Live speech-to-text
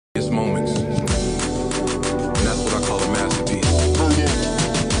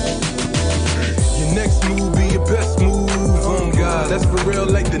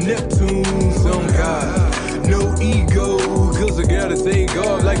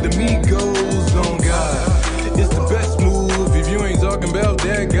like the Migos on God. It's the best move if you ain't talking about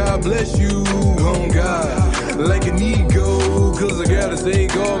that. God bless you on God. Like an ego, cause I gotta stay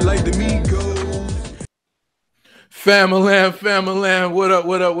God like the Migos. Famaland,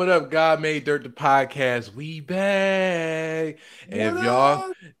 what up? God Made Dirt, the podcast. We back. And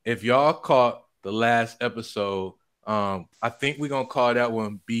if y'all caught the last episode, I think we're gonna call that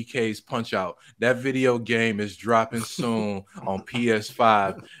one BK's Punch Out. That video game is dropping soon on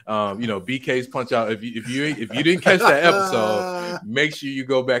PS5. BK's Punch Out. If you didn't catch that episode, make sure you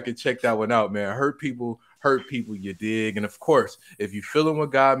go back and check that one out, man. Hurt people, you dig. And of course, if you're feeling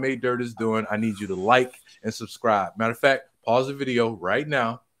what God Made Dirt is doing, I need you to like and subscribe. Matter of fact, pause the video right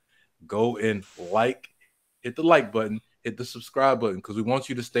now, go and hit the like button, hit the subscribe button, because we want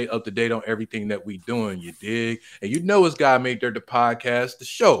you to stay up to date on everything that we doing, you dig? And you know it's God Made Dirt, the podcast, the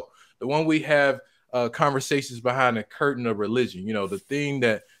show, the one we have conversations behind the curtain of religion. You know, the thing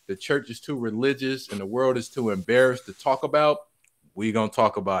that the church is too religious and the world is too embarrassed to talk about, we gonna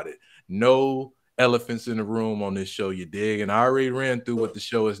talk about it. No elephants in the room on this show, you dig? And I already ran through what the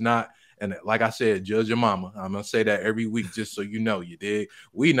show is not. And like I said, judge your mama. I'm going to say that every week just so you know, you dig?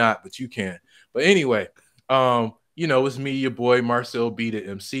 We not, but you can. But anyway, it's me, your boy, Marcel B, the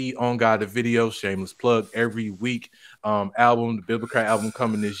MC, On God the Video, shameless plug every week. The Biblical album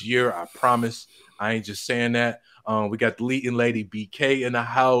coming this year. I promise. I ain't just saying that. We got the leading lady, BK, in the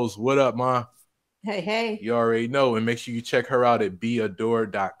house. What up, ma? Hey. You already know. And make sure you check her out at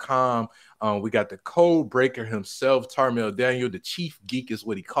beadore.com. We got the code breaker himself, Tarmel Daniel, the chief geek is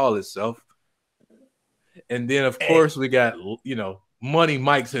what he calls himself. And then, of course, we got, Money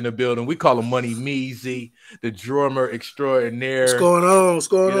Mike's in the building. We call him Money Meezy, the drummer extraordinaire. What's going on?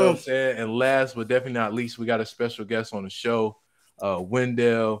 You know what I'm saying? And last but definitely not least, we got a special guest on the show,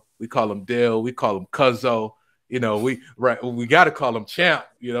 Wendell. We call him Dale. We call him Cuzzo. We got to call him Champ.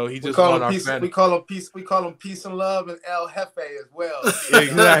 He just won our fan. We call him Peace and Love and El Jefe as well.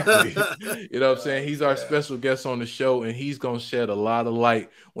 Exactly. You know what I'm saying? He's our special guest on the show, and he's going to shed a lot of light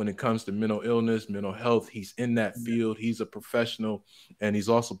when it comes to mental illness, mental health. He's in that field. He's a professional, and he's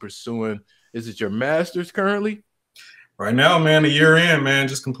also pursuing, is it your master's currently? Right now, man, a year in, man,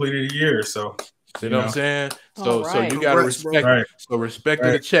 just completed a year. So, you know what I'm saying? So you got to respect. Right. So respect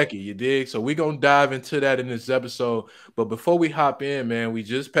to the check it, you dig? So we're going to dive into that in this episode. But before we hop in, man, we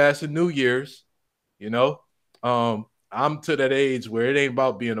just passed the New Year's, I'm to that age where it ain't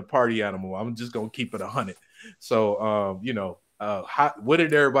about being a party animal. I'm just going to keep it 100. So, what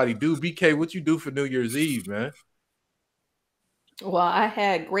did everybody do? BK, what you do for New Year's Eve, man? Well, I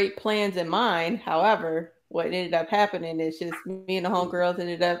had great plans in mind. However, what ended up happening is just me and the homegirls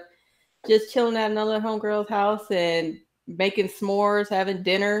ended up just chilling at another homegirl's house and making s'mores, having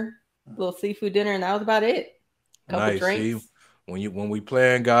dinner, a little seafood dinner, and that was about it. Couple drinks. See, when we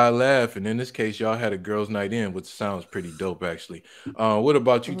playing God Laugh, and in this case, y'all had a girls' night in, which sounds pretty dope, actually. What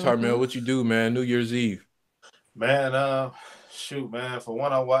about you, Tarmel? What you do, man? New Year's Eve. Man, man. For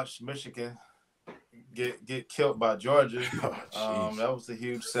one, I watched Michigan get killed by Georgia. That was a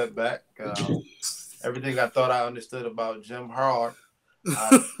huge setback. Everything I thought I understood about Jim Hart,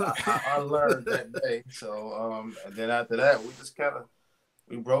 I learned that day. So, and then after that,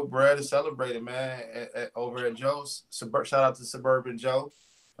 we broke bread and celebrated, man, over at Joe's. Shout out to Suburban Joe.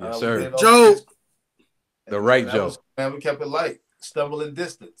 Yes, sir. Joe. The right Joe. Man, we kept it light. Stumbling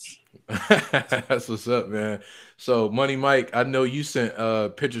distance. That's what's up, man. So, Money Mike, I know you sent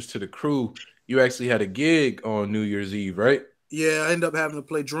pictures to the crew. You actually had a gig on New Year's Eve, right? Yeah, I ended up having to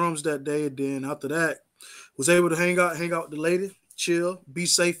play drums that day. And then after that, was able to hang out with the lady, chill, be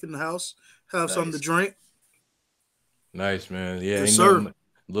safe in the house, have something to drink. Nice, man. Yeah, yes, sir.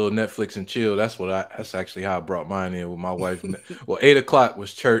 Little Netflix and chill. That's actually how I brought mine in with my wife. Well, 8 o'clock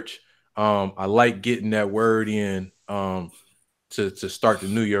was church. I like getting that word in to start the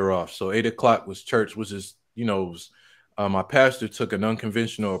new year off. So 8 o'clock was church, which is, my pastor took an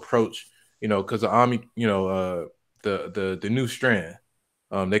unconventional approach, because the Army, the new strand.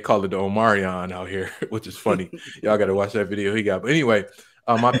 They call it the Omarion out here, which is funny. Y'all got to watch that video he got. But anyway,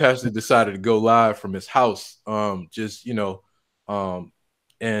 my pastor decided to go live from his house, and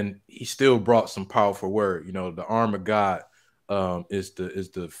he still brought some powerful word. The arm of God is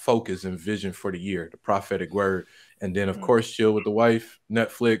the focus and vision for the year, the prophetic word. And then, of course, chill with the wife,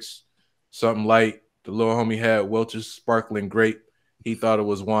 Netflix, something light. The little homie had Welch's sparkling grape. He thought it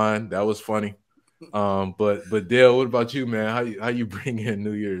was wine. That was funny. But Dale, what about you, man? How you bring in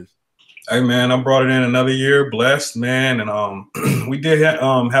New Year's? Hey, man, I brought it in another year, blessed, man. And we did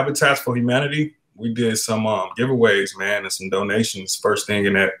Habitats for Humanity. We did some giveaways, man, and some donations first thing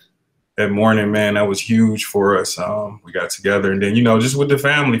in that morning, man, that was huge for us. We got together, and then, you know, just with the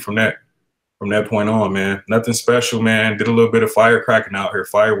family from that point on, man, nothing special, man. Did a little bit of firecracking out here,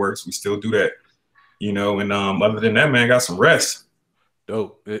 fireworks. We still do that, you know, and other than that, man, got some rest.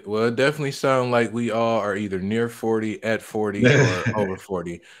 Dope. It definitely sounds like we all are either near 40, at 40, or over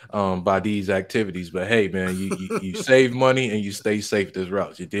 40 by these activities. But hey, man, you save money and you stay safe this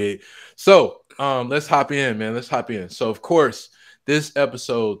route. You did. So let's hop in, man. Let's hop in. So of course, this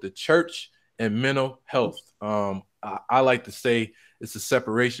episode, the church and mental health. I like to say it's a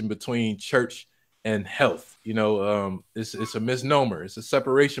separation between church and health. You know, it's a misnomer. It's a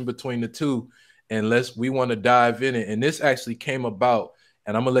separation between the two. Unless we want to dive in it. And this actually came about,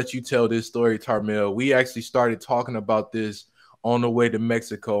 and I'm gonna let you tell this story, Tarmel. We actually started talking about this on the way to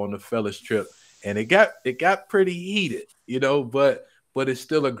Mexico on the fellas trip, and it got pretty heated, you know, but it's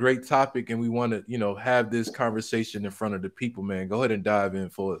still a great topic, and we want to, you know, have this conversation in front of the people, man. Go ahead and dive in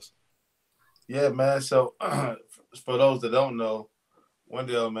for us. Yeah, man. So for those that don't know,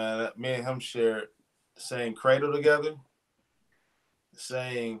 Wendell, man, me and him shared the same cradle together, the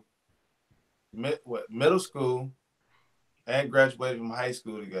same middle school, and graduated from high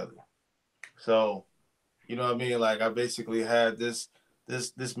school together. So, you know what I mean? Like, I basically had this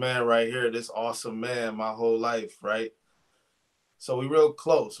man right here, this awesome man, my whole life, right? So we real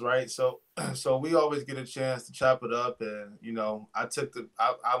close, right? So we always get a chance to chop it up, and you know, I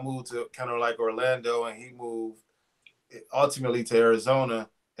moved to kind of like Orlando, and he moved ultimately to Arizona.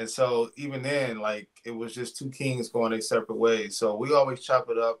 And so even then, like, it was just two kings going their separate ways. So we always chop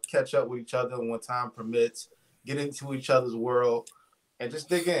it up, catch up with each other when time permits, get into each other's world, and just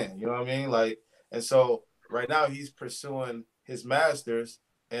dig in. You know what I mean? Like, and so right now he's pursuing his master's,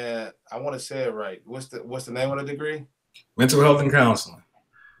 and I want to say it right. What's the name of the degree? Mental health and counseling.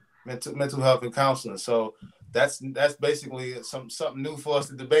 Mental health and counseling. So that's basically something new for us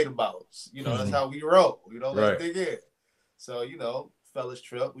to debate about. You know, that's how we roll. You know, let's dig in. So, you know, fellas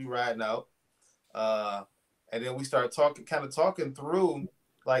trip, we riding out, and then we start talking through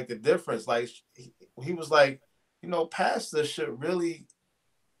like the difference. Like he was like, you know, pastors should really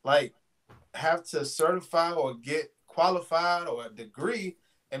like have to certify or get qualified or a degree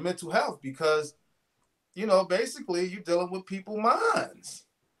in mental health, because, you know, basically you're dealing with people's minds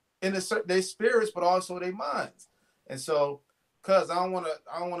in their spirits, but also their minds. And so, cuz I don't want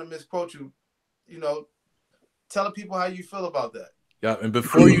to misquote you, you know, tell the people how you feel about that. Yeah, and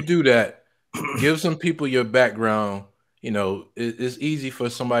before you do that, give some people your background. You know, it's easy for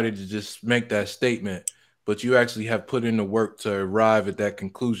somebody to just make that statement, but you actually have put in the work to arrive at that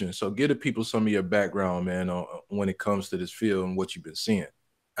conclusion. So give the people some of your background, man, when it comes to this field and what you've been seeing.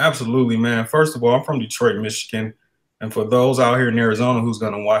 Absolutely, man. First of all, I'm from Detroit, Michigan. And for those out here in Arizona who's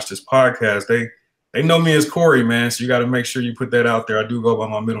going to watch this podcast, they know me as Corey, man. So you got to make sure you put that out there. I do go by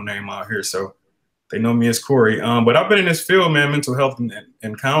my middle name out here, so they know me as Corey. But I've been in this field, man, mental health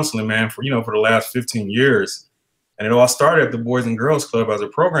and counseling, man, for the last 15 years. And it all started at the Boys and Girls Club as a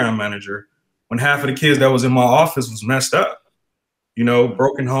program manager when half of the kids that was in my office was messed up, you know,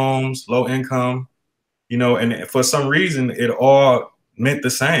 broken homes, low income, you know, and for some reason it all meant the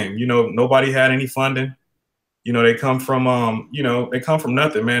same. You know, nobody had any funding. You know, they come from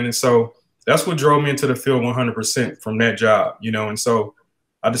nothing, man. And so that's what drove me into the field 100% from that job, you know. And so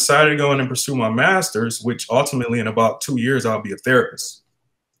I decided to go in and pursue my master's, which ultimately in about 2 years, I'll be a therapist,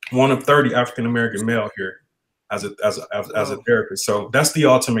 one of 30 African-American male here as a therapist. So that's the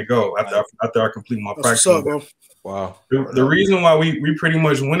ultimate goal after I complete my practice. What's up, bro? Wow. The reason why we pretty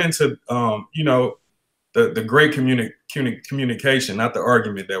much went into, the great communication, not the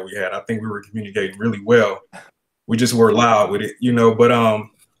argument that we had. I think we were communicating really well. We just were loud with it, you know. But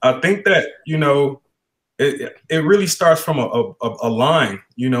I think that, you know, it really starts from a line.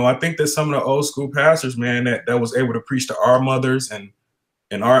 You know, I think that some of the old school pastors, man, that was able to preach to our mothers and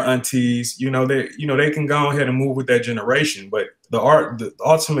our aunties, they can go ahead and move with that generation. But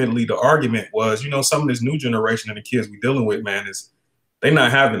ultimately the argument was, you know, some of this new generation of the kids we dealing with, man, is they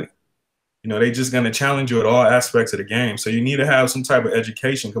not having it. You know, they just going to challenge you at all aspects of the game. So you need to have some type of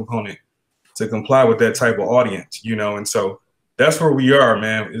education component to comply with that type of audience, you know. And so that's where we are,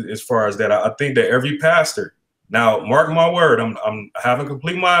 man, as far as that. I think that every pastor, now, mark my word, I haven't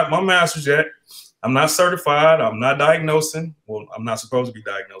completed my master's yet. I'm not certified. I'm not diagnosing. Well, I'm not supposed to be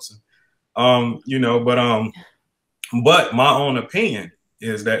diagnosing, you know, but my own opinion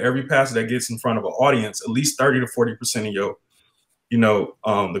is that every pastor that gets in front of an audience, at least 30 to 40% of your, you know,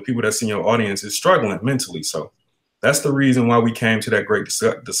 the people that's in your audience is struggling mentally. So that's the reason why we came to that great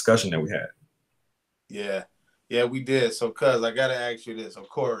discussion that we had. Yeah, we did. So, cuz I got to ask you this. So,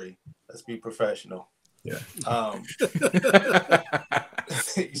 Corey, let's be professional. Yeah.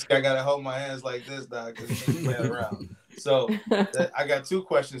 I gotta hold my hands like this, dog, because you playing around. So I got 2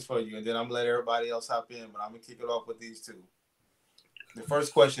 questions for you, and then I'm gonna let everybody else hop in, but I'm gonna kick it off with these 2. The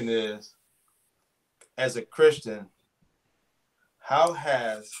first question is, as a Christian, how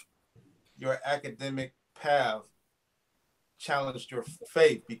has your academic path challenged your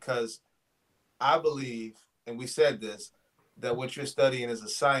faith? Because I believe, and we said this, that what you're studying is a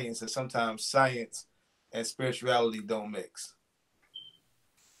science, and sometimes science and spirituality don't mix.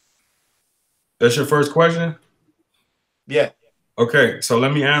 That's your first question? Yeah. Okay, so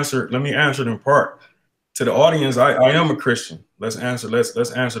let me answer it in part. To the audience, I am a Christian. Let's answer that.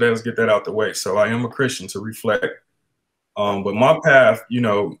 Let's get that out the way. So I am a Christian, to reflect. But my path,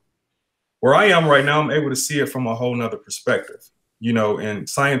 where I am right now, I'm able to see it from a whole nother perspective. And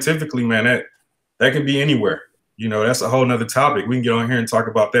scientifically, man, that can be anywhere. That's a whole nother topic. We can get on here and talk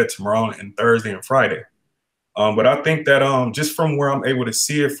about that tomorrow and Thursday and Friday. But I think that just from where I'm able to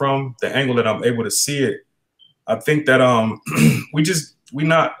see it from, the angle that I'm able to see it, I think that our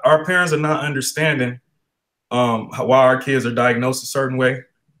parents are not understanding why our kids are diagnosed a certain way,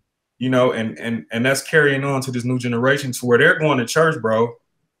 and that's carrying on to this new generation to where they're going to church, bro,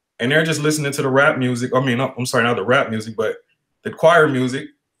 and they're just listening to the rap music. I mean, I'm sorry, not the rap music, but the choir music,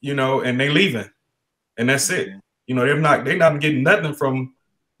 and they leaving, and that's it. They're not getting nothing from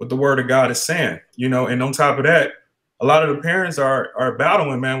what the word of God is saying, and on top of that, a lot of the parents are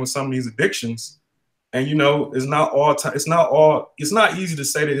battling, man, with some of these addictions. And it's not easy to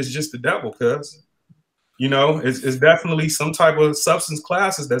say that it's just the devil, cuz it's definitely some type of substance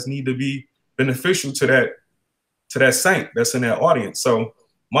classes that need to be beneficial to that saint that's in that audience. So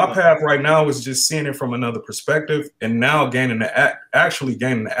my path right now is just seeing it from another perspective, and now actually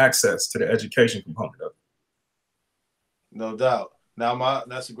gaining the access to the education component of it. No doubt. Now,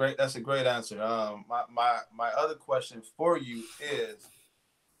 that's a great answer. My other question for you is,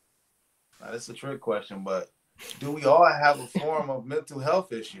 now this is a trick question, but do we all have a form of mental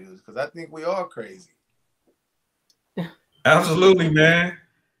health issues? Because I think we are crazy. Absolutely, man.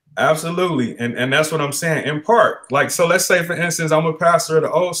 Absolutely. And that's what I'm saying. In part, so let's say, for instance, I'm a pastor of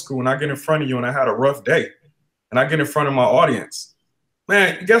the old school and I get in front of you and I had a rough day and I get in front of my audience.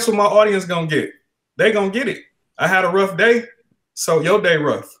 Man, guess what my audience gonna get? They gonna get it. I had a rough day, so your day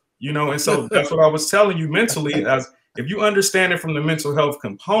rough, and so that's what I was telling you mentally. As if you understand it from the mental health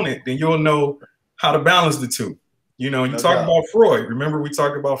component, then you'll know how to balance the two. You talk about Freud. Remember, we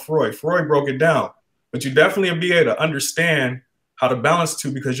talked about Freud. Freud broke it down, but you definitely will be able to understand how to balance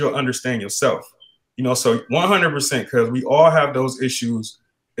two because you'll understand yourself. So 100%, because we all have those issues.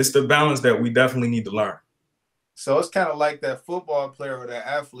 It's the balance that we definitely need to learn. So it's kind of like that football player or that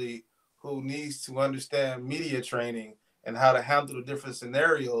athlete who needs to understand media training and how to handle the different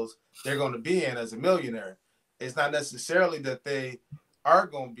scenarios they're going to be in as a millionaire. It's not necessarily that they are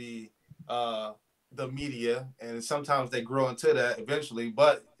going to be the media, and sometimes they grow into that eventually,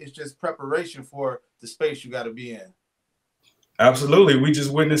 but it's just preparation for the space you got to be in. Absolutely. We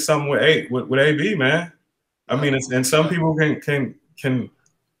just witnessed something with AB, man. I mean, and some people can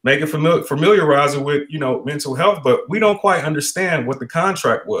make it familiarize it with, mental health, but we don't quite understand what the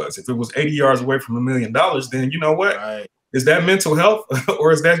contract was. If it was 80 yards away from $1 million, then you know what? Right. Is that mental health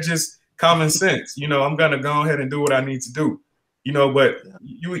or is that just common sense? I'm going to go ahead and do what I need to do, but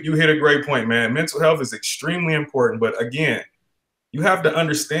you hit a great point, man. Mental health is extremely important. But again, you have to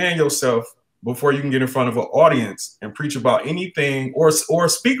understand yourself before you can get in front of an audience and preach about anything or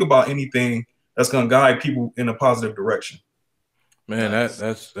speak about anything that's going to guide people in a positive direction. Man,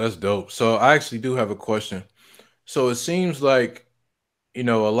 that's dope. So I actually do have a question. So it seems like, a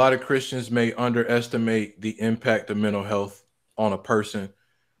lot of Christians may underestimate the impact of mental health on a person,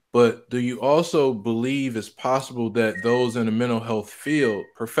 but do you also believe it's possible that those in the mental health field,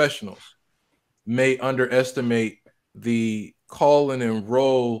 professionals, may underestimate the calling and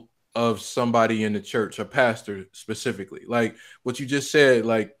role of somebody in the church, a pastor specifically? Like what you just said,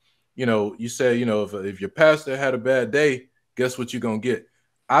 you said, if your pastor had a bad day, guess what you're going to get?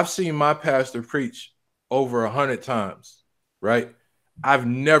 I've seen my pastor preach over 100 times, right? I've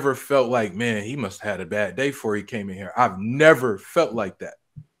never felt like, man, he must have had a bad day before he came in here. I've never felt like that.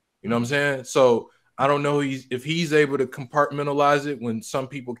 You know what I'm saying? So I don't know if he's able to compartmentalize it when some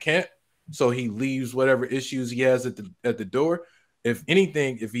people can't. So he leaves whatever issues he has at the door. If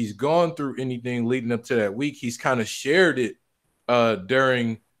anything, if he's gone through anything leading up to that week, he's kind of shared it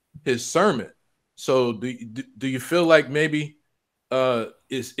during his sermon. So do you feel like maybe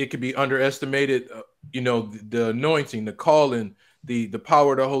it could be underestimated, the anointing, the calling, the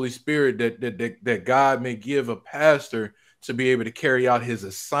power of the Holy Spirit that God may give a pastor to be able to carry out his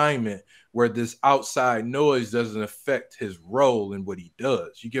assignment where this outside noise doesn't affect his role in what he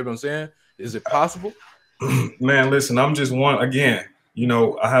does. You get what I'm saying? Is it possible? Man, listen, I'm just one again. You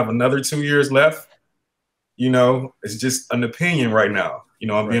know, I have another 2 years left. You know, it's just an opinion right now. You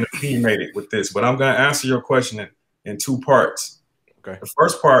know, I'm being opinionated with this, but I'm going to answer your question in two parts. Okay. The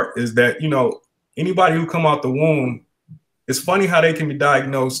first part is that, you know, anybody who come out the womb, it's funny how they can be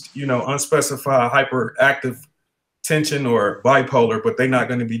diagnosed, you know, unspecified hyperactive tension or bipolar, but they're not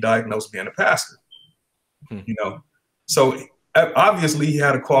going to be diagnosed being a pastor. You know, so obviously he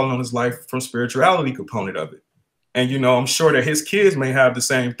had a calling on his life from spirituality component of it. And, you know, I'm sure that his kids may have the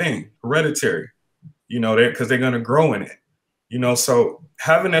same thing, hereditary, you know, because they're going to grow in it, you know. So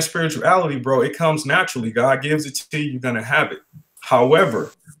having that spirituality, bro, it comes naturally. God gives it to you, you're going to have it.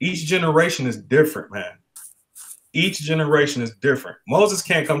 However, each generation is different, man. Each generation is different. Moses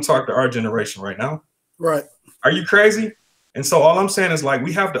can't come talk to our generation right now. Right. Are you crazy? And so all I'm saying is, like,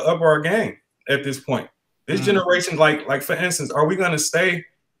 we have to up our game at this point. This generation, like for instance, are we going to stay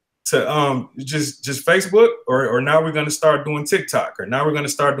to just Facebook, or now we're going to start doing TikTok, or now we're going to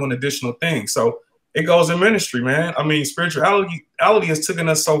start doing additional things? So it goes in ministry, man. I mean, spirituality has taken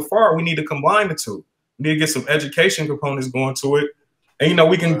us so far. We need to combine the two. We need to get some education components going to it. And, you know,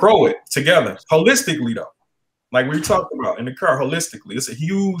 we can grow it together holistically, though. Like we talked about in the car, holistically.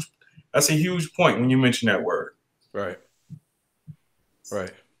 That's a huge point when you mention that word. Right.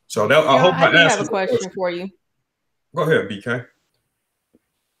 Right. So that, I hope I do have a question for you. Go ahead, BK.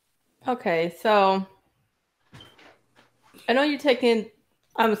 Okay, so I know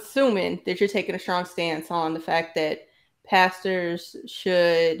I'm assuming that you're taking a strong stance on the fact that pastors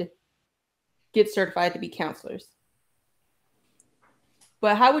should get certified to be counselors.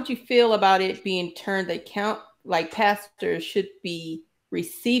 But how would you feel about it being turned like pastors should be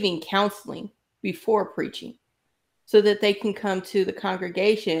receiving counseling before preaching so that they can come to the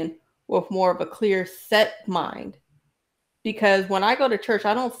congregation with more of a clear set mind? Because when I go to church,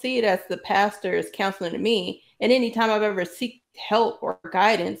 I don't see it as the pastor is counseling to me. And anytime I've ever sought help or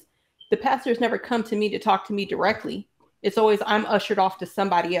guidance, the pastors never come to me to talk to me directly. It's always I'm ushered off to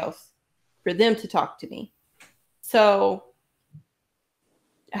somebody else for them to talk to me. So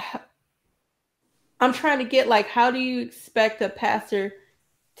I'm trying to get, like, how do you expect a pastor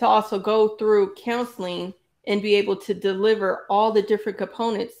to also go through counseling and be able to deliver all the different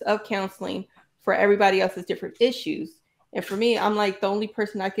components of counseling for everybody else's different issues? And for me, I'm like, the only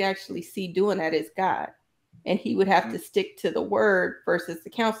person I can actually see doing that is God. And he would have to stick to the word versus the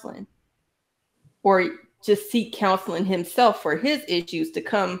counseling, or just seek counseling himself for his issues to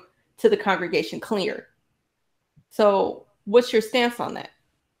come to the congregation clear. So what's your stance on that?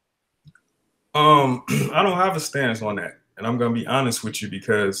 I don't have a stance on that. And I'm going to be honest with you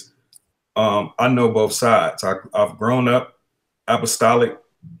because I know both sides. I've grown up apostolic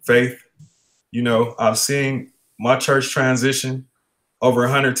faith. You know, I've seen my church transition over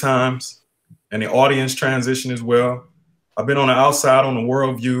 100 times, and the audience transition as well. I've been on the outside on the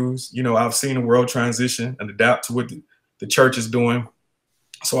world views. You know, I've seen the world transition and adapt to what the church is doing.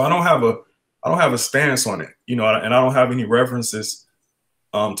 So I don't have a stance on it, you know, and I don't have any references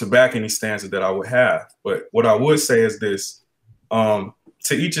to back any stances that I would have. But what I would say is this, to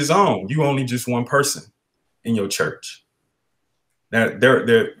each his own. You only just one person in your church. Now,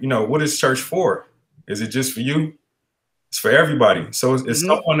 they're, you know, what is church for? Is it just for you? It's for everybody. So it's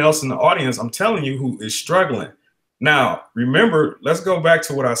someone else in the audience, I'm telling you, who is struggling. Now, remember, let's go back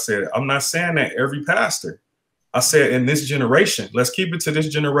to what I said. I'm not saying that every pastor. I said in this generation, let's keep it to this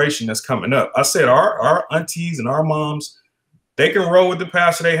generation that's coming up. I said our aunties and our moms, they can roll with the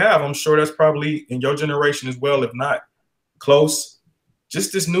pastor they have. I'm sure that's probably in your generation as well, if not close.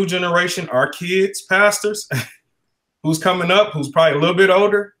 Just this new generation, our kids, pastors, who's coming up, who's probably a little bit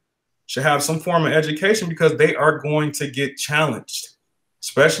older, should have some form of education because they are going to get challenged,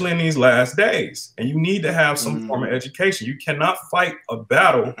 especially in these last days. And you need to have some form of education. You cannot fight a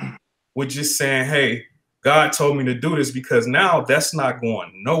battle with just saying, hey, God told me to do this, because now that's not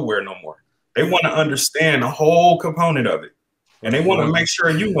going nowhere no more. They want to understand the whole component of it. And they want to make sure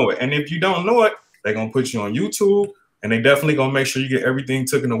you know it. And if you don't know it, they're going to put you on YouTube, and they definitely going to make sure you get everything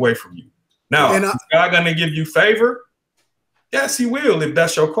taken away from you. Now, is God going to give you favor? Yes, he will, if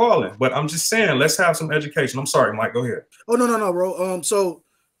that's your calling. But I'm just saying, let's have some education. I'm sorry, Mike, go ahead. Oh, no, bro. So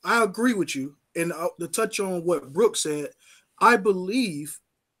I agree with you. And to touch on what Brooke said, I believe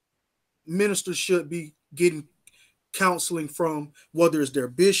ministers should be getting counseling from, whether it's their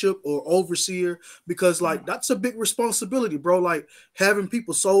bishop or overseer, because like that's a big responsibility, bro. Like having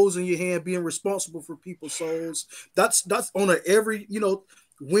people's souls in your hand, being responsible for people's souls. That's on every, you know,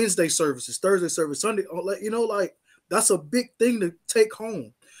 Wednesday services, Thursday service, Sunday, you know, like That's a big thing to take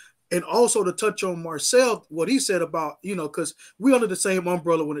home. And also to touch on Marcel, what he said about, you know, because we're under the same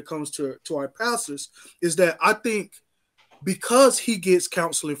umbrella when it comes to our pastors, is that I think because he gets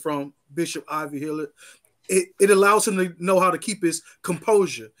counseling from Bishop Ivy Hillard, it allows him to know how to keep his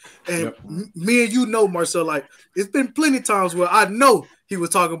composure. And me and you know, Marcel, like, it's been plenty of times where I know he was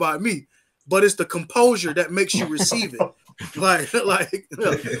talking about me, but it's the composure that makes you receive it. Yeah,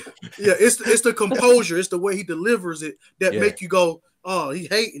 it's the composure, it's the way he delivers it that make you go, oh, he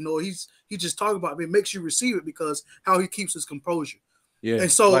hating, or he just talking about me. It makes you receive it because how he keeps his composure. Yeah.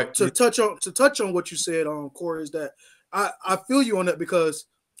 And so like, to touch on what you said, Corey, is that I feel you on that, because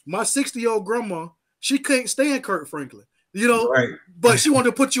my 60-year-old grandma, she can't stand Kirk Franklin, you know, but she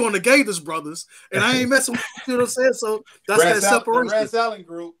wanted to put you on the Gators Brothers, and I ain't messing with you, know what I'm saying? So that's that separation. The Rance Allen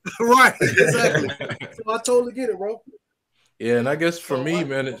group. Right, exactly. So I totally get it, bro. Yeah, and I guess for me,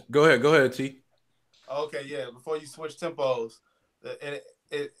 man, go ahead, T. Okay, yeah, before you switch tempos,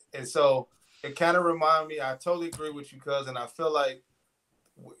 and so it kind of reminded me, I totally agree with you, cousin. I feel like,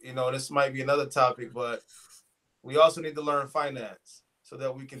 you know, this might be another topic, but we also need to learn finance so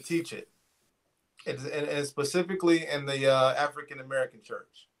that we can teach it. And specifically in the African-American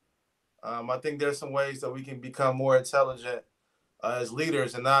church. I think there's some ways that we can become more intelligent as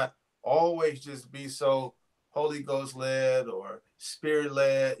leaders and not always just be so Holy Ghost led or spirit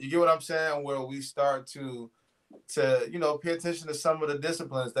led. You get what I'm saying? Where we start to you know, pay attention to some of the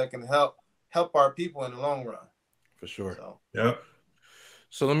disciplines that can help our people in the long run. For sure. So, yeah.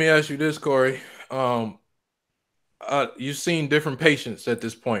 So let me ask you this, Corey. You've seen different patients at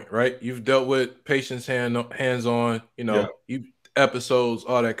this point, right? You've dealt with patients hands-on, you know, episodes,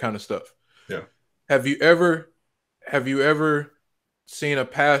 all that kind of stuff. Yeah. Have you ever seen a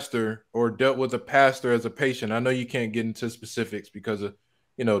pastor or dealt with a pastor as a patient? I know you can't get into specifics because of,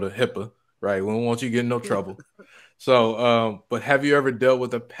 you know, the HIPAA, right? We don't want you to get in no trouble. So, but have you ever dealt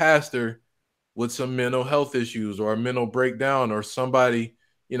with a pastor with some mental health issues or a mental breakdown, or somebody,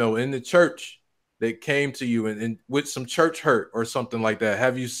 you know, in the church that came to you and with some church hurt or something like that?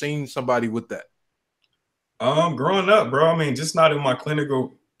 Have you seen somebody with that? Growing up, bro, I mean, just not in my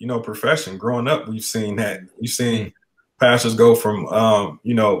clinical, you know, profession. Growing up, we've seen that. We've seen pastors go from,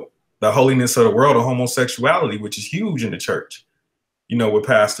 you know, the holiness of the world to homosexuality, which is huge in the church, you know, with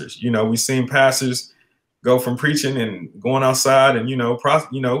pastors. You know, we've seen pastors go from preaching and going outside and, you know,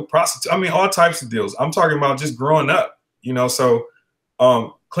 prostitute. I mean, all types of deals. I'm talking about just growing up, you know. So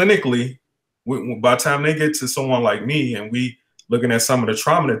clinically, by the time they get to someone like me and we looking at some of the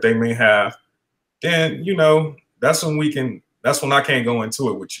trauma that they may have, then, you know, that's when I can't go into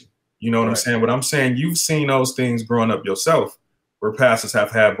it with you. You know what I'm saying? But I'm saying you've seen those things growing up yourself, where pastors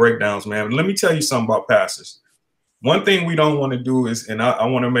have had breakdowns, man. And let me tell you something about pastors. One thing we don't want to do is, and I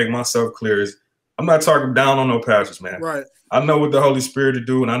want to make myself clear, is I'm not talking down on no pastors, man. Right. I know what the Holy Spirit to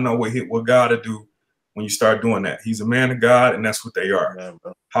do, and I know what God to do when you start doing that. He's a man of God, and that's what they are. Man,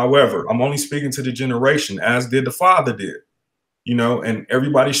 however, I'm only speaking to the generation, as did the Father did, you know, and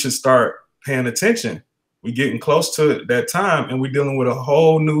everybody should start paying attention. We're getting close to that time, and we're dealing with a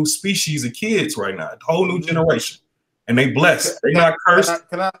whole new species of kids right now, a whole new generation, and they blessed. They're not cursed.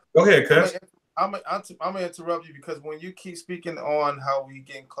 Can I go ahead, cuz. I'm gonna interrupt you, because when you keep speaking on how we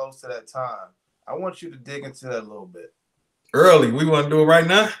getting close to that time, I want you to dig into that a little bit. Early. We want to do it right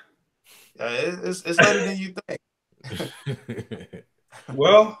now? Yeah, it's later than you think.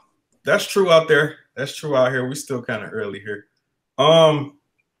 Well, that's true out there. That's true out here. We still kind of early here.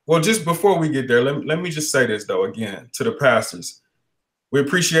 Well, just before we get there, let me just say this, though, again, to the pastors. We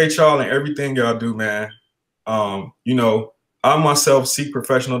appreciate y'all and everything y'all do, man. You know, I myself seek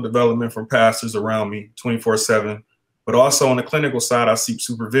professional development from pastors around me 24/7, but also on the clinical side, I seek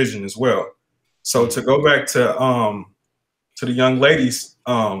supervision as well. So to go back to the young lady's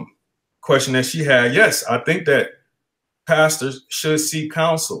question that she had, yes, I think that pastors should seek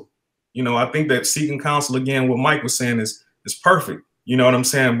counsel. You know, I think that seeking counsel, again, what Mike was saying is perfect. You know what I'm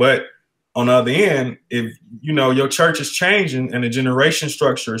saying? But on the other end, if, you know, your church is changing and the generation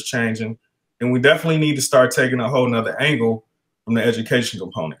structure is changing, then we definitely need to start taking a whole nother angle from the education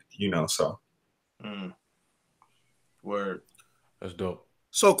component, you know, so. Word. That's dope.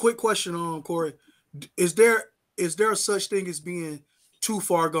 So quick question on Corey. Is there a such thing as being too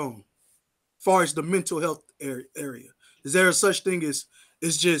far gone, as far as the mental health area? Is there a such thing as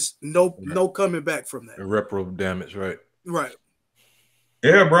it's just no coming back from that? Irreparable damage, right? Right.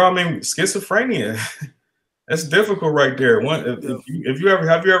 Yeah, bro. I mean, schizophrenia. That's difficult right there. Have you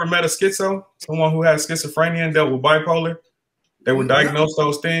ever met a schizo? Someone who has schizophrenia and dealt with bipolar? They were diagnosed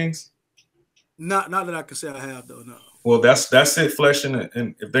those things? Not that I can say I have, though, no. Well, that's it, flesh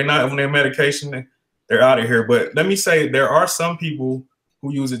and if they're not on their medication, they're out of here. But let me say, there are some people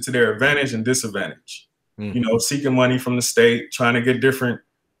who use it to their advantage and disadvantage. You know, seeking money from the state, trying to get different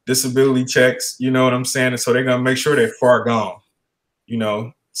disability checks. You know what I'm saying? And so they're gonna make sure they're far gone. You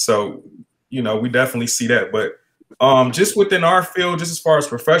know, so you know, we definitely see that. But just within our field, just as far as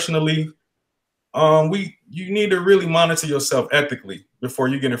professionally, you need to really monitor yourself ethically before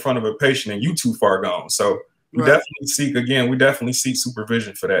you get in front of a patient and you too far gone. So we definitely seek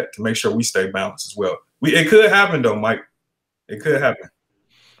supervision for that to make sure we stay balanced as well. It could happen though, Mike. It could happen.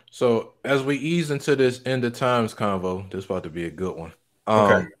 So as we ease into this end of times convo, this is about to be a good one.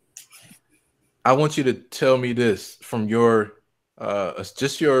 Okay. I want you to tell me this from your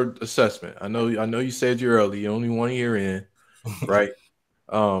just your assessment. I know you said you're early, you're only 1 year in, right?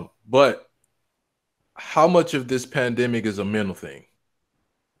 But how much of this pandemic is a mental thing?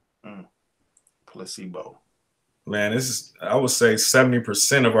 Placebo. Man, I would say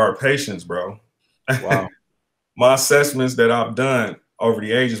 70% of our patients, bro. Wow. My assessments that I've done over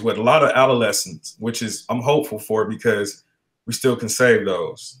the ages with a lot of adolescents, which is I'm hopeful for because we still can save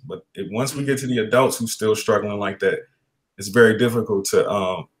those. But once we get to the adults who still struggling like that, it's very difficult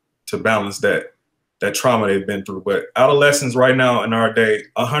to balance that trauma they've been through. But adolescents right now in our day,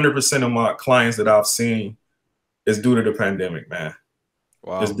 100% of my clients that I've seen is due to the pandemic, man.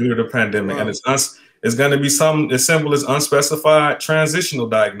 Wow. It's due to the pandemic. Wow. And it's going to be something as simple as unspecified transitional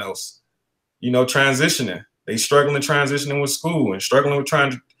diagnosis. You know, transitioning. They struggling transitioning with school and struggling with trying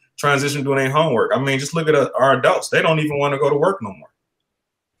to transition doing their homework. I mean, just look at our adults. They don't even want to go to work no more.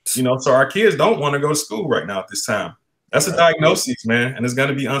 You know, so our kids don't want to go to school right now at this time. That's a diagnosis, man, and it's going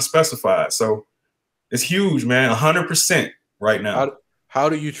to be unspecified. So it's huge, man, 100% right now. How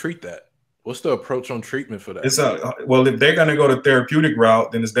do you treat that? What's the approach on treatment for that? Well, if they're going to go the therapeutic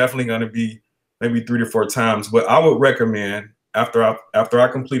route, then it's definitely going to be maybe 3 to 4 times. But I would recommend after I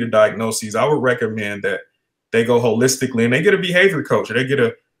complete a diagnosis, I would recommend that they go holistically and they get a behavior coach, or they get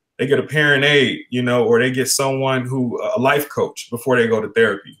a parent aide, you know, or they get someone a life coach before they go to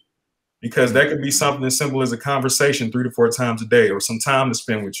therapy. Because that could be something as simple as a conversation 3 to 4 times a day, or some time to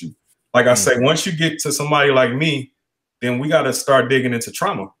spend with you. Like I say, once you get to somebody like me, then we got to start digging into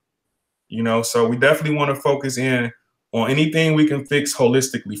trauma, you know? So we definitely want to focus in on anything we can fix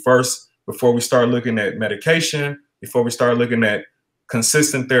holistically first before we start looking at medication, before we start looking at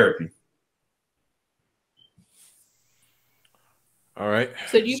consistent therapy. All right.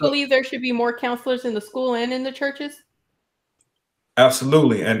 So do you believe there should be more counselors in the school and in the churches?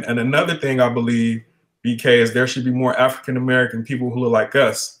 Absolutely. And another thing I believe, BK, is there should be more African-American people who look like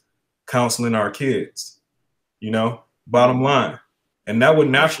us counseling our kids, you know, bottom line. And that would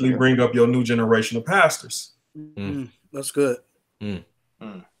naturally bring up your new generation of pastors. That's good.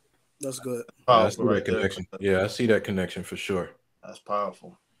 That's good. I see that connection. Yeah, I see that connection for sure. That's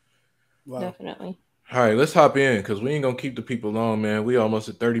powerful. Wow. Definitely. All right, let's hop in because we ain't gonna keep the people long, man. We almost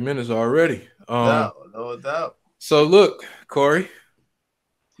at 30 minutes already. No doubt. So look, Corey,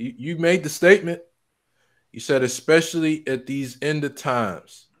 you made the statement. You said especially at these end of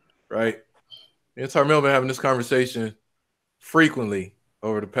times, right? Me and Tarmel been having this conversation frequently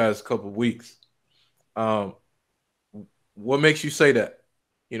over the past couple of weeks. What makes you say that?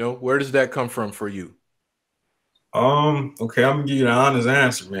 You know, where does that come from for you? Okay, I'm gonna give you the honest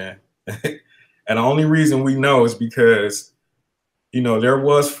answer, man. And the only reason we know is because, you know, there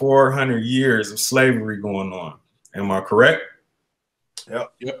was 400 years of slavery going on. Am I correct?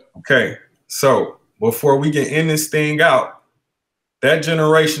 Yep. Okay, so before we can end this thing out, that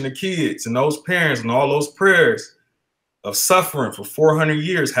generation of kids and those parents and all those prayers of suffering for 400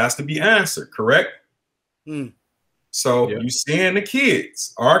 years has to be answered, correct? So you seeing the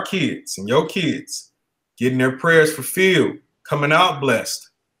kids, our kids and your kids, getting their prayers fulfilled, coming out blessed.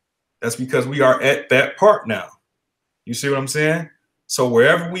 That's because we are at that part now. You see what I'm saying? So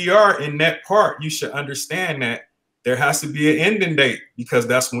wherever we are in that part, you should understand that there has to be an ending date, because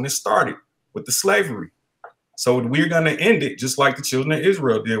that's when it started with the slavery. So we're going to end it just like the children of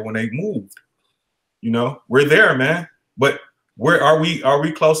Israel did when they moved. You know, we're there, man. But where are we? Are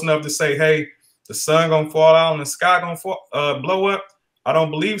we close enough to say, hey, the sun going to fall out and the sky going to blow up? I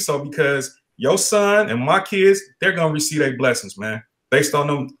don't believe so, because your son and my kids, they're going to receive their blessings, man. Based on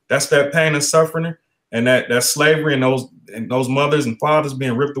them, that's that pain and suffering and that slavery and those mothers and fathers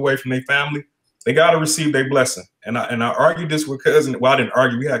being ripped away from their family. They got to receive their blessing. And I argued this with cousin. Well, I didn't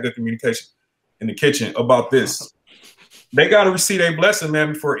argue. We had good communication in the kitchen about this. They got to receive their blessing,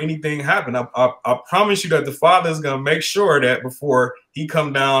 man, before anything happened. I promise you that the Father is going to make sure that before he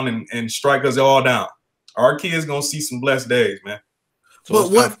come down and strike us all down, our kids going to see some blessed days, man. So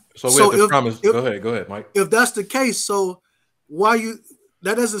we have to promise. Go ahead, Mike. If that's the case, so why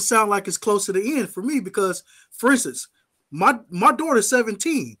that doesn't sound like it's close to the end for me because, for instance, my daughter's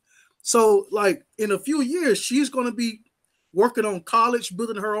 17, so like in a few years she's going to be working on college,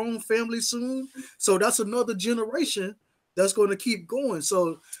 building her own family soon. So that's another generation that's going to keep going.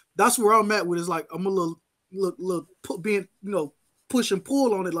 So that's where I'm at with it. Is like I'm a little being push and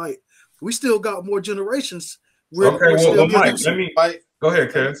pull on it. Like we still got more generations. Okay, well, Mike, let me go ahead,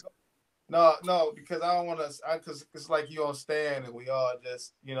 Kez. No, because I don't want to. Because it's like you on stand and we all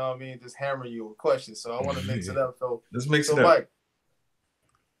just, you know what I mean, just hammer you with questions. So I want to mix it up. So let's mix it up. Mike,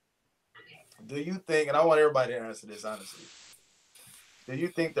 do you think? And I want everybody to answer this honestly. Do you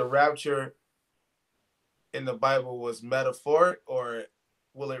think the rapture in the Bible was metaphoric, or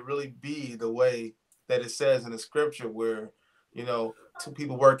will it really be the way that it says in the scripture, where two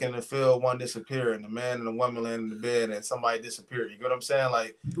people working in the field, one disappeared, and the man and the woman laying in the bed, and somebody disappeared? You get what I'm saying?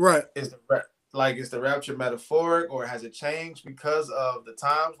 Like, right? Is the rapture metaphoric, or has it changed because of the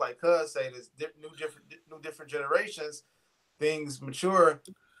times? Like Cuz say, there's different generations, things mature,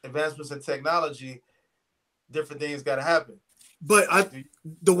 advancements in technology, different things got to happen. But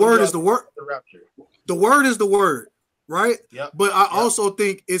the word is the word. The rapture. The word is the word, right? Yep. But I also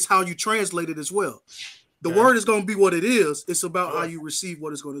think it's how you translate it as well. The word is going to be what it is. It's about how you receive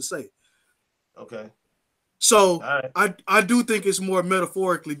what it's going to say. Okay. So I do think it's more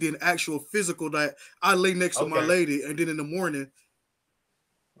metaphorically than actual physical, that I lay next to my lady and then in the morning.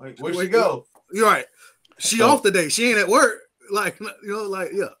 Where'd she go? You're right. She off today. She ain't at work. Like,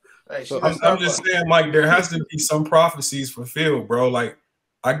 yeah. Hey, so I'm just saying, Mike, there has to be some prophecies fulfilled, bro. Like,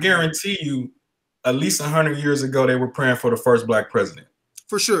 I guarantee you, at least 100 years ago, they were praying for the first black president.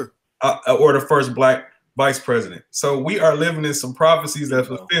 For sure. Or the first black vice president. So we are living in some prophecies that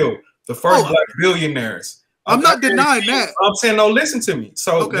fulfilled. The first black billionaires. I'm not denying that. I'm saying, no, listen to me.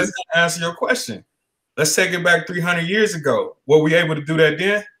 So this is to answer your question. Let's take it back 300 years ago. Were we able to do that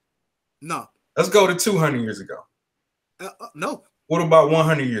then? No. Let's go to 200 years ago. No. What about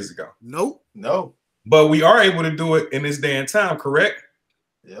 100 years ago? Nope. No. But we are able to do it in this day and time, correct?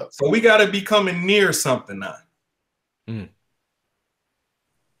 Yep. So we got to be coming near something now.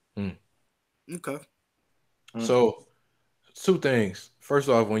 Okay. So, two things. First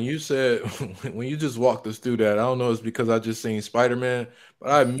off, when you just walked us through that, I don't know, it's because I just seen Spider-Man, but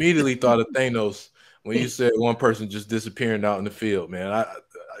I immediately thought of Thanos when you said one person just disappearing out in the field, man.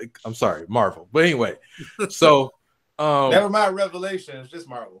 I'm sorry, Marvel. But anyway, so never mind Revelation, it's just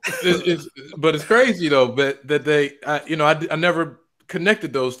Marvel. But it's crazy though, but that I never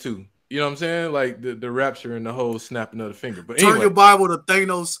connected those two. You know what I'm saying? Like the rapture and the whole snapping of the finger. But anyway. Turn your Bible to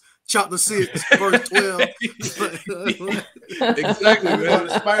Thanos chapter 6, verse 12. Exactly, man.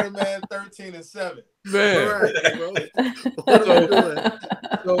 Spider-Man 13 and 7. Man. Right, bro. What are we doing?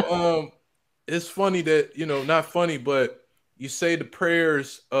 So it's funny that, not funny, but you say the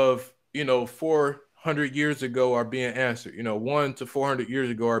prayers of, 400 years ago are being answered. 1 to 400 years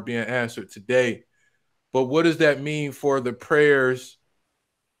ago are being answered today. But what does that mean for the prayers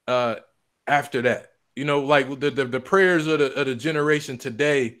after that? Like the prayers of the generation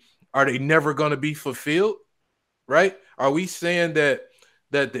today, are they never going to be fulfilled? Right? Are we saying that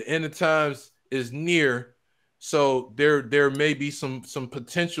the end of times is near? So there may be some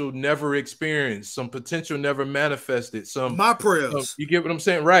potential never experienced, some potential never manifested. My prayers. You get what I'm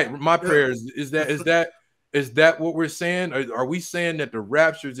saying, right? My prayers. Is that what we're saying? Are we saying that the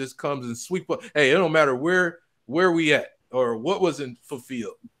rapture just comes and sweep up? Hey, it don't matter where we at or what wasn't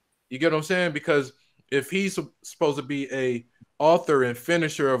fulfilled. You get what I'm saying? Because if he's supposed to be a author and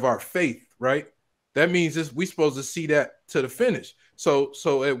finisher of our faith, right? That means we supposed to see that to the finish.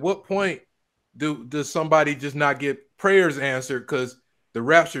 So at what point does somebody just not get prayers answered because the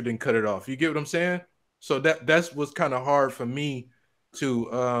rapture didn't cut it off? You get what I'm saying? So that's what's kind of hard for me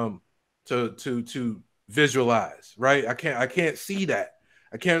to visualize, right? I can't see that.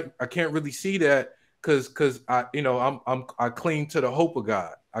 I can't really see that because I cling to the hope of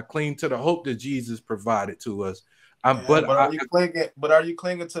God. I cling to the hope that Jesus provided to us. But are you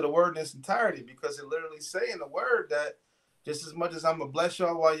clinging to the word in its entirety? Because it literally say in the word that just as much as I'm gonna bless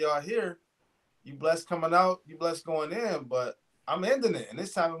y'all while y'all here, you blessed coming out, you blessed going in, but I'm ending it, and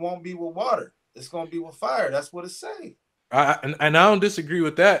this time it won't be with water. It's gonna be with fire. That's what it's saying. And I don't disagree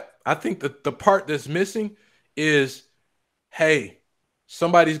with that. I think that the part that's missing is, hey,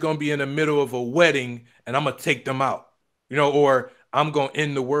 somebody's gonna be in the middle of a wedding, and I'm gonna take them out, or I'm gonna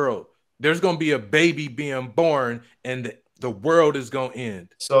end the world. There's going to be a baby being born and the world is going to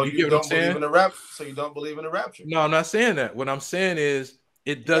end. So you don't believe in the rapture? So you don't believe in the rapture? No, I'm not saying that. What I'm saying is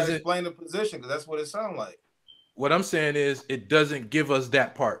it doesn't explain the position, because that's what it sounds like. What I'm saying is it doesn't give us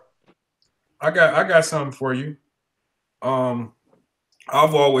that part. I got something for you. I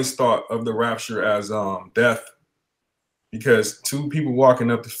I've always thought of the rapture as death, because two people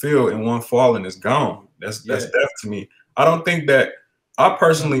walking up the field and one falling is gone. That's death to me. I don't think that, I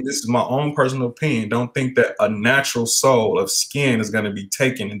personally, this is my own personal opinion, don't think that a natural soul of skin is going to be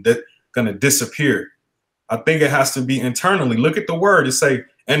taken and going to disappear. I think it has to be internally. Look at the word. It say,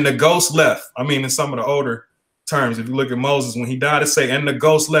 and the ghost left. I mean, in some of the older terms, if you look at Moses, when he died, it say, and the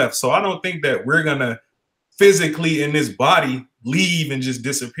ghost left. So I don't think that we're going to physically in this body leave and just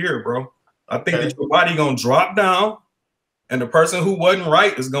disappear, bro. I think that your body going to drop down, and the person who wasn't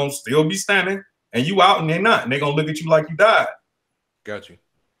right is going to still be standing, and you out and they're not. And they're going to look at you like you died. Got you.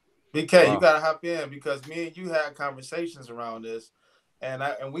 BK, you got to hop in, because me and you had conversations around this. And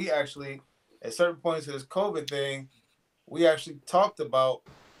we actually, at certain points of this COVID thing, we actually talked about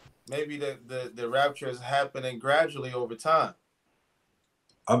maybe the rapture is happening gradually over time.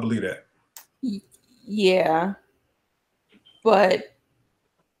 I believe that. Yeah. But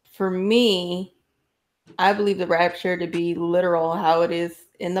for me, I believe the rapture to be literal, how it is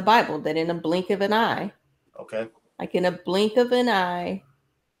in the Bible, that in a blink of an eye. Okay. Like in a blink of an eye,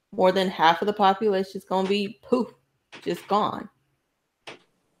 more than half of the population is going to be poof, just gone.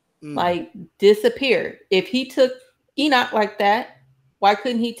 Like disappeared. If he took Enoch like that, why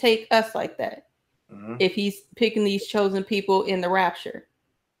couldn't he take us like that? If he's picking these chosen people in the rapture.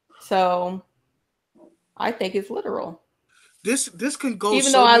 So I think it's literal. This can go.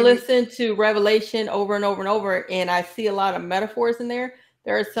 Even though I listen to Revelation over and over and over, and I see a lot of metaphors in there,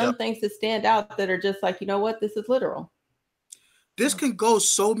 there are some things that stand out that are just like, you know what, this is literal. This can go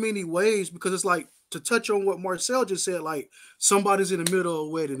so many ways, because it's like, to touch on what Marcel just said, like somebody's in the middle of a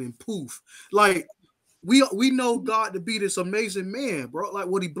wedding and poof. Like we know God to be this amazing man, bro, like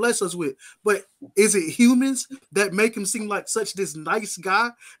what he blessed us with. But is it humans that make him seem like such this nice guy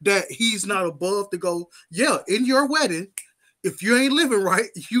that he's not above to go, yeah, in your wedding, if you ain't living right,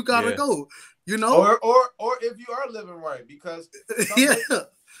 you gotta go, you know? Or if you are living right, because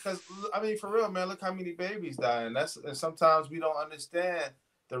because I mean, for real, man, look how many babies die, and sometimes we don't understand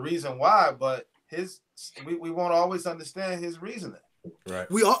the reason why, but we won't always understand his reasoning. Right.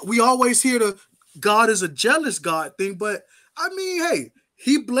 We always hear the God is a jealous God thing, but I mean, hey,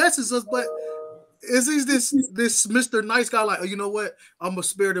 he blesses us, but is he this Mr. Nice guy, like, oh, you know what, I'm gonna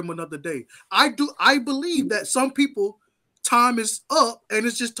spare them another day? I believe that some people time is up and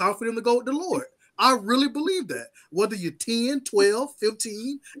it's just time for them to go with the Lord. I really believe that. Whether you're 10, 12,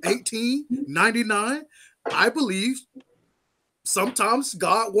 15, 18, 99, I believe sometimes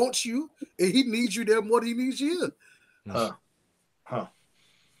God wants you and he needs you there more than he needs you here.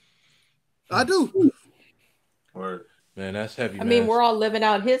 I do. Word. Man, that's heavy. I mean, we're all living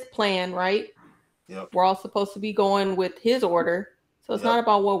out his plan, right? Yep. We're all supposed to be going with his order. So it's not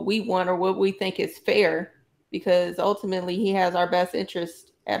about what we want or what we think is fair, because ultimately he has our best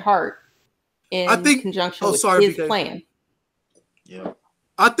interest at heart in conjunction with his plan. Yeah.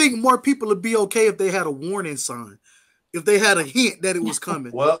 I think more people would be okay if they had a warning sign, if they had a hint that it was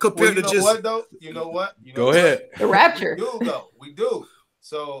coming. Compared to just what though? You know what? Go ahead. The rapture. We do.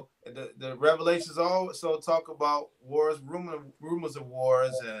 So the Revelations also talk about wars, rumors of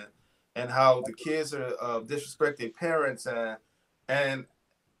wars, and how the kids are disrespect their parents, and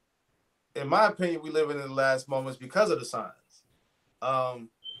in my opinion, we live in the last moments because of the signs.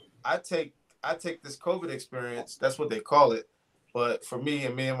 I take this COVID experience, that's what they call it, but for me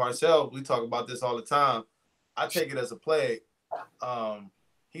and Marcel, we talk about this all the time. I take it as a plague.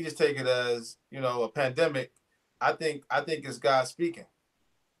 He just take it as, a pandemic. I think it's God speaking.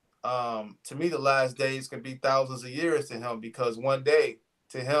 To me, the last days can be thousands of years to him, because one day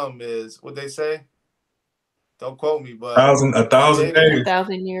to him is what they say. Don't quote me, but 1,000 days,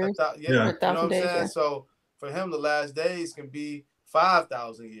 1,000 years, you know 1,000 what I'm days. saying? Yeah. So for him, the last days can be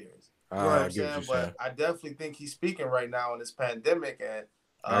 5,000 years. You know what I'm saying? But I definitely think he's speaking right now in this pandemic, and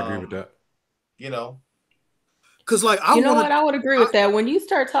I agree with that. Because I would agree with that. When you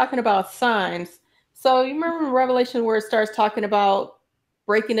start talking about signs, so you remember in Revelation where it starts talking about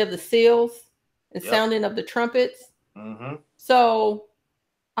breaking of the seals and sounding of the trumpets. Mm-hmm. So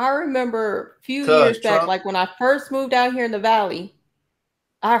I remember a few years back, like when I first moved out here in the valley,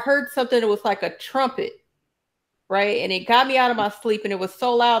 I heard something that was like a trumpet, right? And it got me out of my sleep, and it was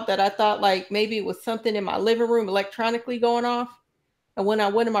so loud that I thought like maybe it was something in my living room electronically going off. And when I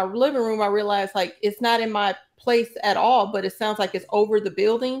went in my living room, I realized like it's not in my place at all, but it sounds like it's over the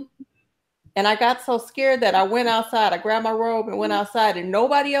building. And I got so scared that I went outside. I grabbed my robe and went outside, and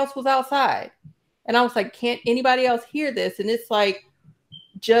nobody else was outside. And I was like, can't anybody else hear this? And it's like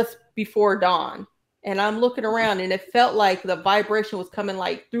just before dawn. And I'm looking around, and it felt like the vibration was coming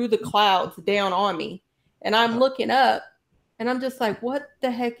like through the clouds down on me. And I'm looking up, And I'm just like, what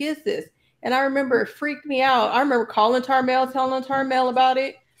the heck is this? And I remember it freaked me out. I remember calling Tarmel, telling Tarmel about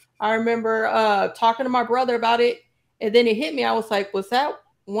it. I remember talking to my brother about it. And then it hit me. I was like, was that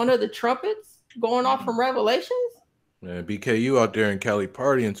one of the trumpets going off from Revelations? Man, BK, you out there in Cali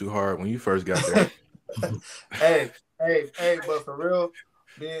partying too hard when you first got there. hey, but for real,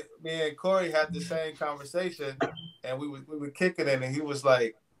 me and Corey had the same conversation, and we were kicking it, and he was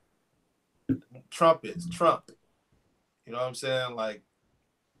like, trumpets, Trump. You know what I'm saying? Like,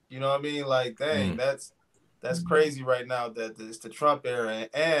 you know what I mean? Like, dang, that's crazy right now that it's the Trump era.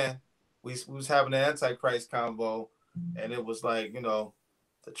 And we was having an Antichrist convo, and it was like, you know,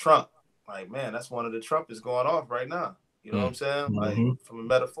 the Trump. Like, man, that's one of the trumpets going off right now. You know what I'm saying? Like, from a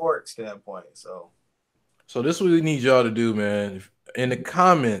metaphoric standpoint. So this is what we need y'all to do, man. In the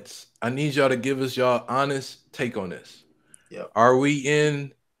comments, I need y'all to give us y'all honest take on this. Yep. Are we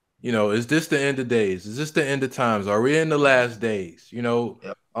in, you know, is this the end of days? Is this the end of times? Are we in the last days? You know,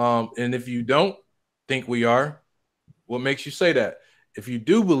 yep. And if you don't think we are, what makes you say that? If you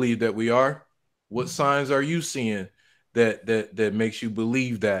do believe that we are, what signs are you seeing that makes you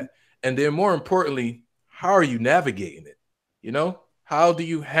believe that? And then more importantly, how are you navigating it? You know, how do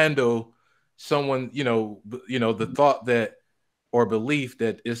you handle someone, you know, the thought that or belief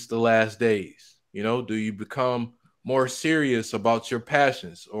that it's the last days? You know, do you become more serious about your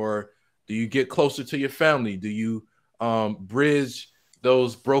passions, or do you get closer to your family? Do you bridge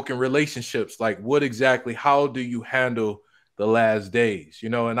those broken relationships? Like, what exactly, how do you handle the last days? You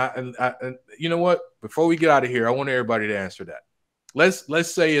know, and you know what, before we get out of here, I want everybody to answer that.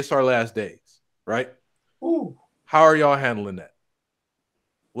 Let's say it's our last days, right? Ooh. How are y'all handling that?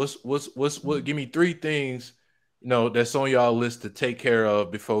 What give me 3 things, you know, that's on y'all list to take care of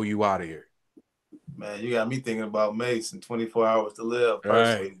before you out of here. Man, you got me thinking about Mace and 24 Hours to Live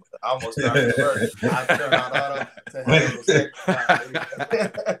personally. Right. I almost started reverse. I turned out auto to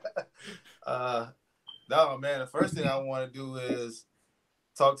heterosexual. No, man, the first thing I want to do is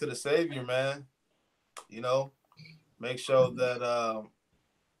talk to the Savior, man. You know, make sure that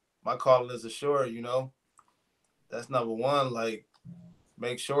my calling is assured, you know. That's number one. Like,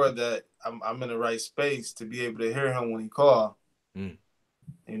 make sure that I'm in the right space to be able to hear him when he calls. You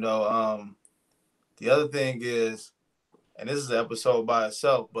know, the other thing is, and this is an episode by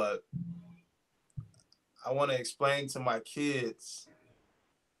itself, but I want to explain to my kids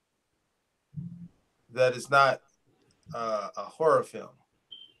that it's not a horror film,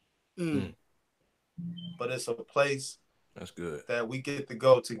 but it's a place that's good that we get to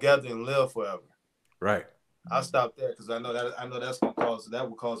go together and live forever. Right. I'll stop there because I know that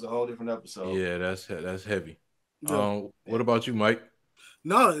will cause a whole different episode. Yeah, that's heavy. Yeah. What about you, Mike?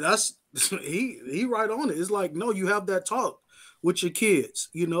 No, that's he right on it. It's like, no, you have that talk with your kids,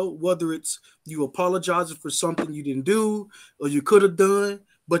 you know, whether it's you apologizing for something you didn't do or you could have done,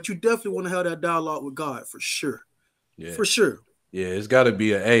 but you definitely want to have that dialogue with God for sure. Yeah. For sure. Yeah, it's got to be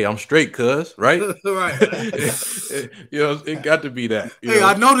hey, I'm straight, cuz, right? Right. You know, it got to be that. Hey, know?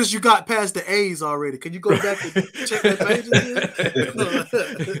 I noticed you got past the A's already. Can you go back and check that page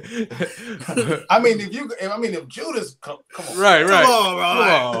again? I mean, if Judas come on. Right. Come on,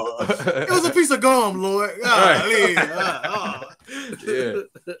 bro. Come on. It was a piece of gum, Lord. Yeah.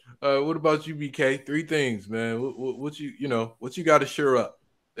 What about you, BK? 3 things, man. What you got to shore up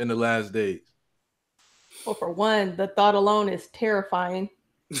in the last days? Well, for one, the thought alone is terrifying.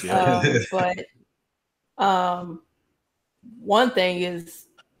 Yeah. But one thing is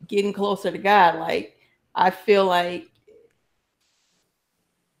getting closer to God. Like, I feel like,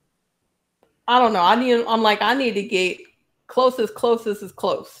 I don't know. I need to get close as close.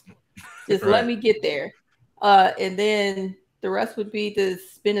 Just Right. let me get there. And then the rest would be to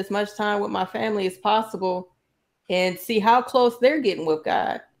spend as much time with my family as possible and see how close they're getting with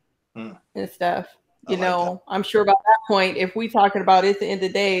God and stuff. You know, I'm sure by that point, if we talking about it's the end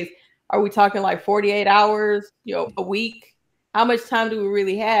of days, are we talking like 48 hours, you know, a week? How much time do we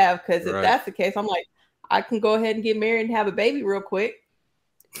really have? Because if that's the case, I'm like, I can go ahead and get married and have a baby real quick.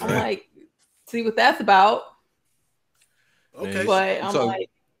 I'm like, see what that's about. Okay. Man, But I'm like,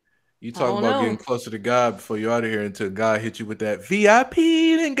 you talk about getting closer to God before you're out of here until God hit you with that VIP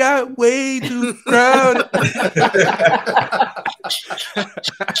and got way too crowded.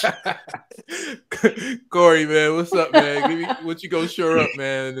 Corey, man, what's up, man? Give me what you gonna shore up,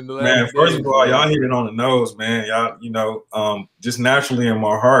 man. In the last man, first days, of all, man. y'all hit it on the nose, man. Y'all, you know, just naturally in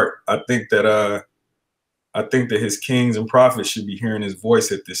my heart, I think that his kings and prophets should be hearing his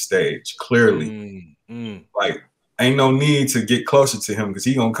voice at this stage clearly. Like, ain't no need to get closer to him because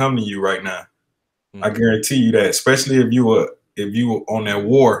he gonna come to you right now. I guarantee you that, especially if you were on that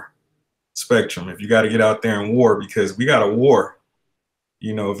war spectrum. If you got to get out there and war, because we got a war,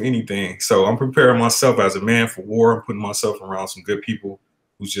 you know, if anything. So I'm preparing myself as a man for war. I'm putting myself around some good people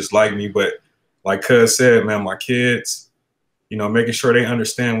who's just like me. But like Cuz said, man, my kids, you know, making sure they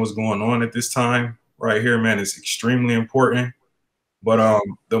understand what's going on at this time right here, man, is extremely important. But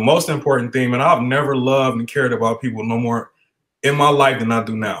the most important thing, man, I've never loved and cared about people no more in my life than I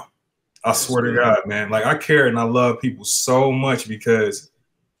do now. I swear to God, man. Like, I care and I love people so much because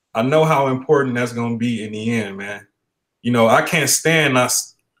I know how important that's going to be in the end, man. You know, I can't stand not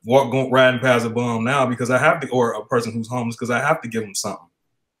riding past a bum now because I have to, or a person who's homeless, because I have to give them something.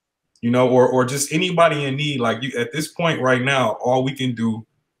 You know, or just anybody in need. Like, you at this point right now, all we can do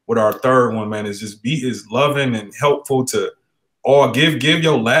with our third one, man, is just be as loving and helpful to all. Give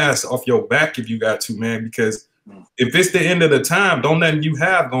your last off your back if you got to, man, because if it's the end of the time, don't nothing you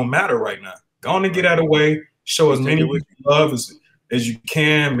have gonna matter right now. Go on and get out of the way. Show as many people love as you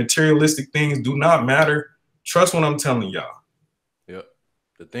can. Materialistic things do not matter. Trust what I'm telling y'all. Yep.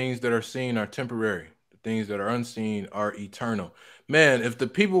 The things that are seen are temporary. The things that are unseen are eternal. Man, if the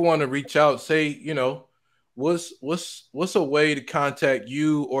people want to reach out, say, you know, what's a way to contact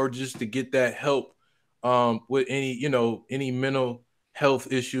you or just to get that help with any, you know, any mental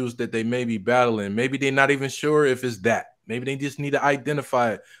health issues that they may be battling. Maybe they're not even sure if it's that. Maybe they just need to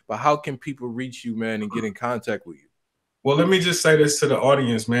identify it. But how can people reach you, man, and get in contact with you? Well, let me just say this to the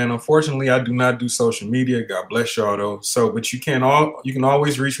audience, man. Unfortunately, I do not do social media. God bless y'all, though. So, but you can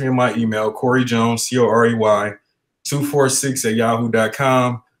always reach me in my email, Corey Jones, COREY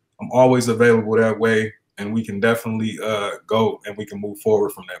 246@yahoo.com. I'm always available that way, and we can definitely go and we can move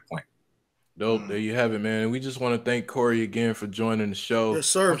forward from that point. Dope. There you have it, man. And we just want to thank Corey again for joining the show. Yes,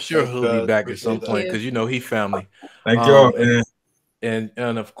 sir. I'm sure he'll be back at some point that. because, you know, he family. Thank y'all, man.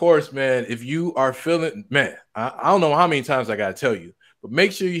 And of course, man, if you are feeling, man, I don't know how many times I gotta tell you, but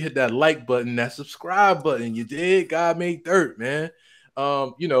make sure you hit that like button, that subscribe button. You did. God made dirt, man.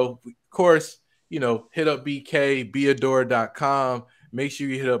 You know, of course, you know, hit up BK, beadora.com. Make sure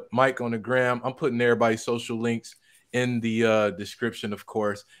you hit up Mike on the gram. I'm putting everybody's social links in the description, of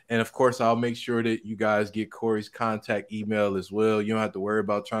course. And of course, I'll make sure that you guys get Corey's contact email as well. You don't have to worry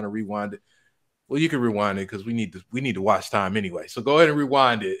about trying to rewind it. Well, you can rewind it because we need to watch time anyway. So go ahead and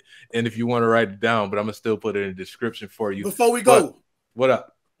rewind it. And if you want to write it down, but I'm gonna still put it in the description for you. Before we go, what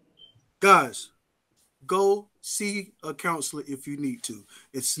up? Guys, go see a counselor if you need to.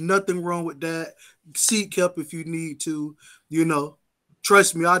 It's nothing wrong with that. Seek help if you need to. You know,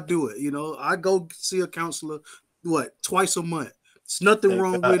 trust me, I do it. You know, I go see a counselor, twice a month. It's nothing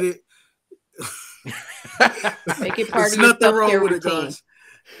wrong with it. Make it part It's of your nothing wrong self-care with it, routine. guys.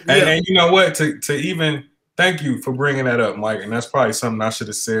 And you know what? To even thank you for bringing that up, Mike. And that's probably something I should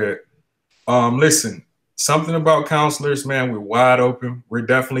have said. Listen, something about counselors, man. We're wide open. We're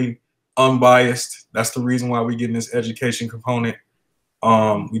definitely unbiased. That's the reason why we get in this education component.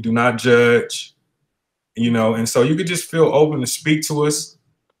 We do not judge, you know, and so you could just feel open to speak to us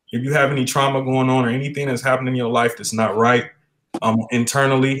if you have any trauma going on or anything that's happening in your life that's not right.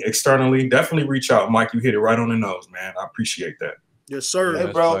 Internally, externally, definitely reach out, Mike. You hit it right on the nose, man. I appreciate that. Yes, sir. Hey,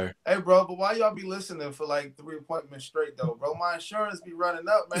 bro. Hey, bro. But why y'all be listening for like 3 appointments straight, though, bro? My insurance be running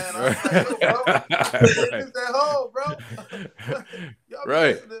up, man. I was like, yo, bro, it's at home, bro. Y'all be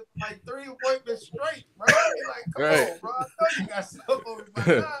listening like 3 appointments straight, bro. I be like, come on, bro. I know you got stuff over my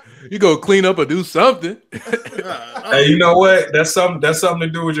time. You go clean up or do something. Hey, you know what? That's something to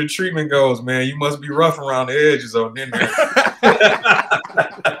do with your treatment goals, man. You must be rough around the edges on in there.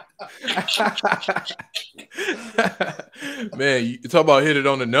 Man, you talk about hit it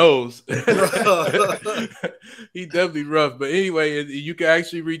on the nose. He definitely rough. But anyway, you can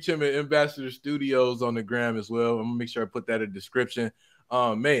actually reach him at Ambassador Studios on the gram as well. I'm gonna make sure I put that in the description.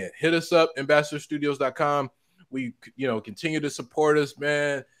 Man, hit us up, ambassadorstudios.com. We, you know, continue to support us,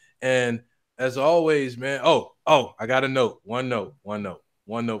 man. And as always, man. Oh, I got a note. One note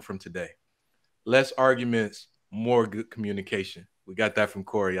from today. Less arguments, more good communication. We got that from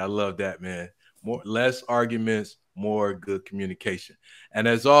Corey. I love that, man. Less arguments, more good communication. And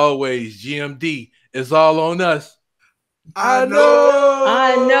as always, GMD is all on us. I know.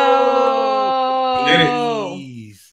 I know. Get it.